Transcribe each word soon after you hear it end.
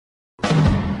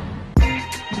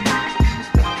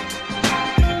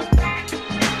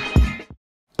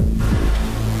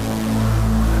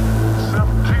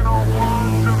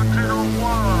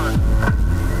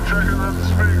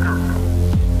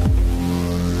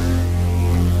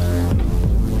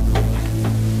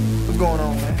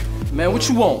what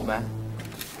you want, man?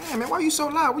 Man, why you so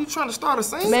loud? What you trying to start a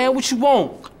scene? Man, what you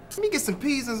want? Let me get some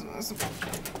peas and some...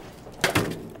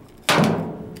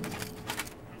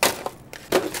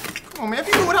 Come on, man. If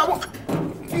you knew what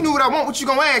I want, what you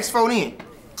gonna ask for then?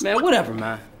 Man, whatever,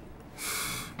 man.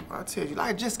 I tell you, like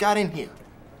I just got in here.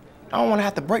 I don't want to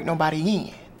have to break nobody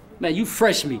in. Man, you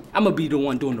fresh me. I'm gonna be the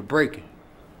one doing the breaking.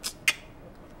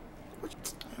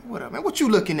 What up, man? What you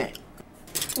looking at?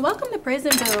 Welcome to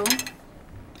prison, boo.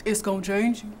 It's gonna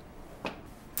change you.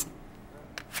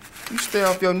 You stay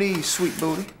off your knees, sweet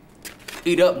booty.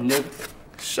 Eat up, nigga.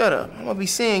 Shut up. I'm gonna be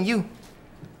seeing you.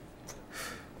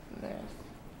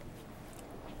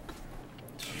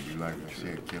 You like that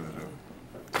shit, killer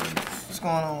though. What's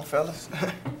going on, fellas?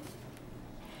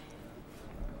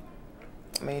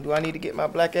 I mean, do I need to get my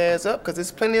black ass up? Because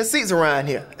there's plenty of seats around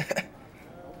here.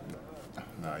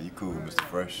 Nah, you cool, Mr.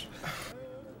 Fresh.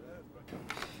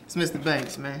 It's Mr.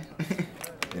 Banks, man.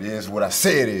 It is what I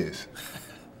say it is.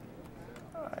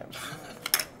 All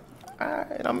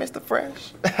right, I'm Mr.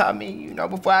 Fresh. I mean, you know,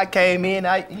 before I came in,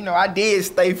 I did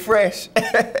stay fresh.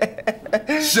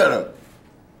 Shut up.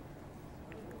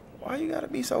 Why you gotta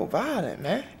be so violent,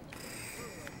 man?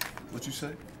 What you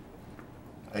say?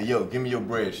 Hey, yo, give me your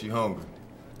bread. She hungry.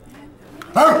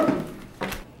 Why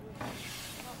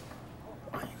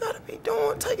you gotta be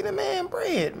taking the man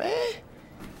bread, man?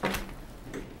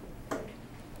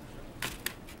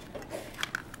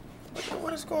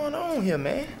 What is going on here,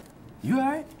 man? You all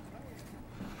right?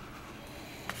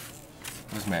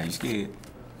 What's the matter? You scared?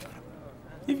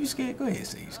 If you scared, go ahead,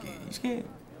 say you scared. You scared?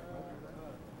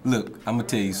 Look, I'm gonna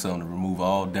tell you something to remove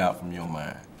all doubt from your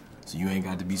mind. So you ain't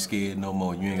got to be scared no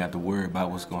more. You ain't got to worry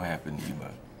about what's gonna happen to you,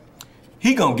 man.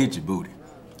 He gonna get your booty.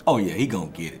 Oh yeah, he gonna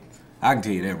get it. I can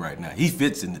tell you that right now. He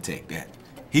fits in to take that.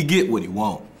 He get what he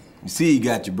want. You see, he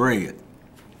got your bread.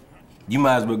 You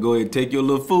might as well go ahead and take your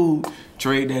little food,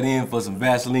 trade that in for some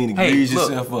Vaseline and grease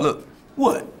yourself up. Look.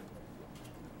 What?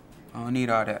 I don't need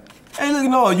all that. Hey, look,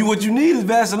 no, what you need is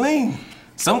Vaseline.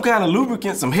 Some kind of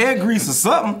lubricant, some hair grease or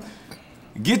something.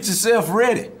 Get yourself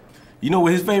ready. You know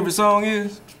what his favorite song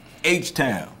is?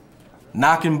 H-Town.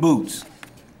 Knocking Boots.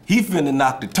 He finna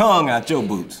knock the tongue out your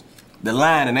boots. The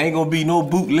lining ain't gonna be no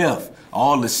boot left.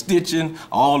 All the stitching,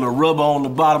 all the rubber on the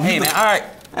bottom. Hey, man, all right.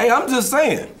 Hey, I'm just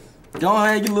saying. Go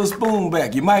ahead, your little spoon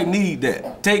back. You might need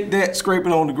that. Take that, scrape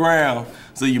it on the ground,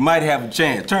 so you might have a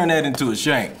chance. Turn that into a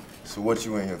shank. So what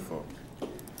you in here for?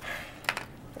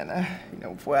 And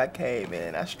before I came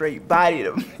in, I straight bodied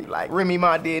him like Remy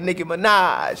Ma did Nicki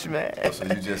Minaj, man. Oh, so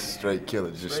you just straight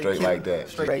killer, just straight killer, like that.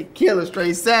 Straight killer,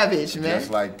 straight savage, man. Just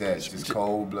like that, just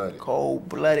cold-blooded.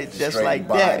 Cold-blooded, just like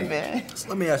that, man. So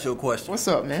let me ask you a question. What's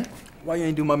up, man? Why you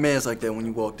ain't do my mans like that when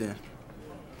you walked in?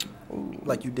 Ooh.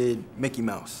 Like you did Mickey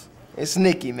Mouse. It's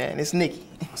Nicky, man, it's Nicky.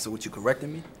 So what, you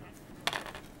correcting me?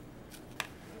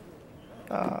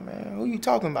 Nah, man, who you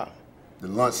talking about? The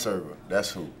lunch server,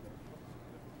 that's who.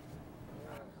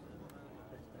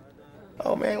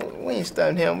 Oh, man, we ain't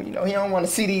stunned him. You know, he don't want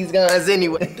to see these guns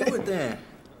anyway. Do it then.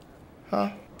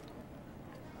 Huh?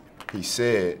 He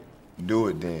said, do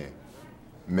it then,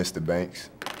 Mr. Banks.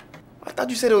 I thought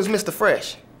you said it was Mr.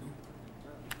 Fresh.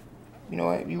 You know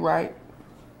what, you right.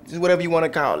 Just whatever you want to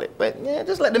call it. But, yeah,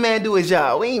 just let the man do his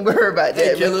job. We ain't worried about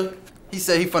that, Hey, killer. He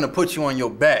said he finna put you on your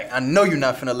back. I know you're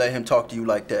not finna let him talk to you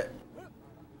like that.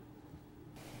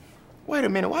 Wait a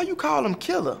minute, why you call him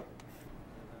killer?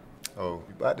 Oh,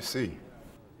 you about to see.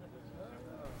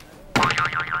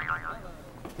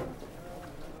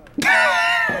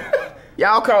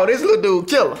 Y'all call this little dude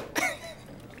killer.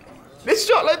 This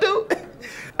short little dude?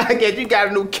 I guess you got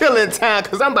a new killer in town,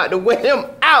 because I'm about to wear him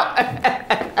out.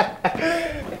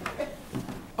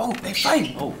 Oh, they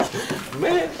fighting. Oh,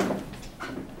 man.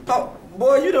 Oh,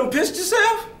 boy, you done pissed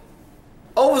yourself?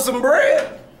 Over some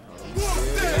bread? Come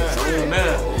on,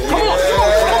 man. Come on, come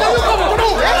on.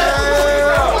 Oh, man.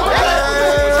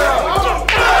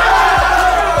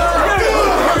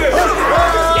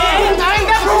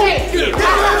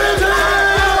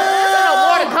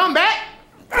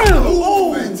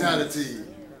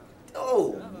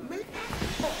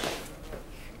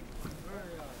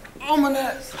 Oh, my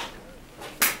nuts.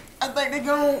 I think they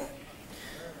gone.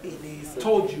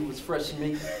 Told you it was fresh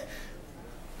meat.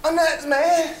 My nuts,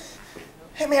 man.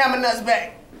 Let me have my nuts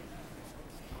back.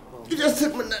 You just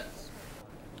took my nuts.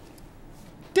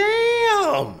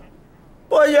 Damn.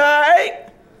 Boy, you all right?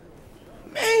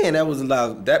 Man, that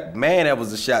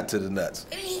was a shot to the nuts.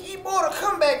 He bought a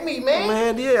comeback me, man.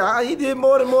 Man, yeah, he did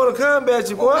more than combat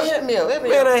you, boy. Hit me up.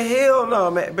 Man, hell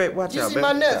no, man. Babe, watch you out, see babe.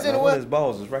 my nuts in the what? His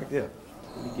balls is right there.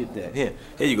 Let me get that.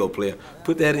 Here you go, player.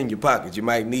 Put that in your pocket. You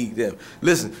might need them.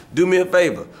 Listen, do me a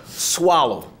favor.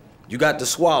 Swallow. You got to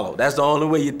swallow. That's the only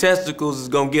way your testicles is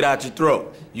gonna get out your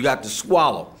throat. You got to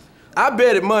swallow. I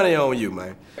betted money on you,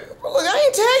 man. Look, I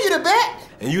ain't tell you to bet.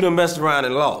 And you done messed around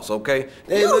and lost, okay?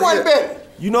 Hey, You look one here. bet.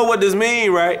 You know what this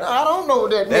mean, right? I don't know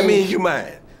what that means. That means you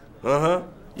mine. Uh-huh.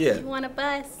 Yeah. You want a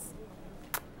bus?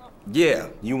 Yeah,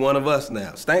 you one of us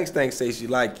now. Stank say she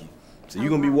like you. So you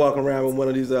gonna be walking around with one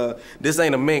of these, this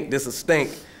ain't a mink, this a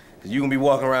stink. You gonna be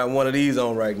walking around with one of these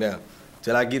on right now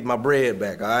till I get my bread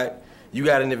back, all right? You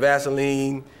got any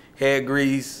Vaseline, hair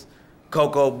grease,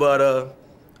 cocoa butter,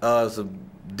 some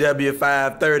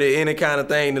W530, any kind of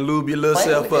thing to lube your little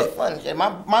self up. Funny.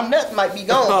 My nuts might be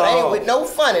gone, but I ain't with no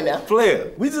funny now.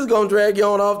 Flair, we just gonna drag you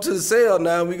on off to the cell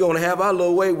now. We gonna have our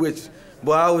little way with you.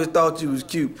 Boy, I always thought you was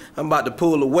cute. I'm about to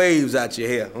pull the waves out your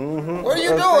hair. Mm-hmm. What are you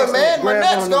doing, man? My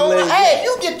nuts gone. Hey,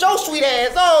 you get your sweet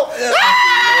ass on.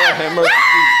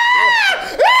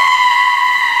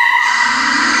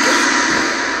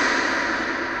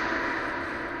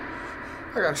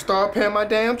 I gotta start paying my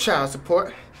damn child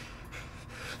support.